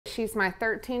She's my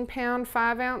 13-pound,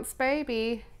 5-ounce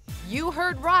baby. You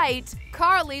heard right.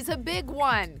 Carleigh's a big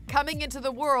one, coming into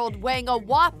the world weighing a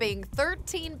whopping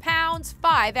 13 pounds,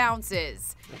 5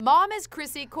 ounces. Mom is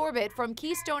Carleigh Corbitt from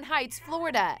Keystone Heights,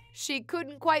 Florida. She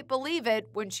couldn't quite believe it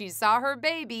when she saw her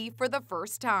baby for the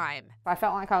first time. I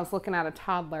felt like I was looking at a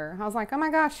toddler. I was like, oh my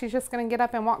gosh, she's just gonna get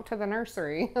up and walk to the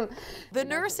nursery. The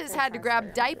nurses had to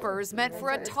grab diapers meant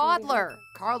for a toddler.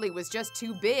 Carleigh was just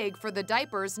too big for the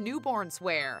diapers newborns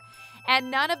wear.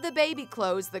 And none of the baby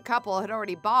clothes the couple had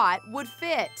already bought would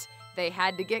fit. They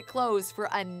had to get clothes for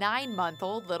a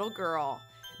 9-month-old little girl.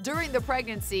 During the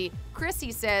pregnancy,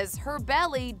 Carleigh says her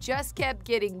belly just kept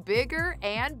getting bigger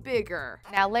and bigger.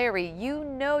 Now, Larry, you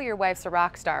know your wife's a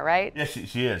rock star, right? Yeah,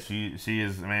 she is. She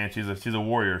is, man, she's a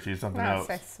warrior. She's something else.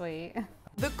 That's so sweet.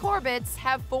 The Corbitts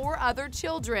have 4 other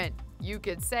children. You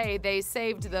could say they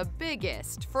saved the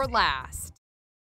biggest for last.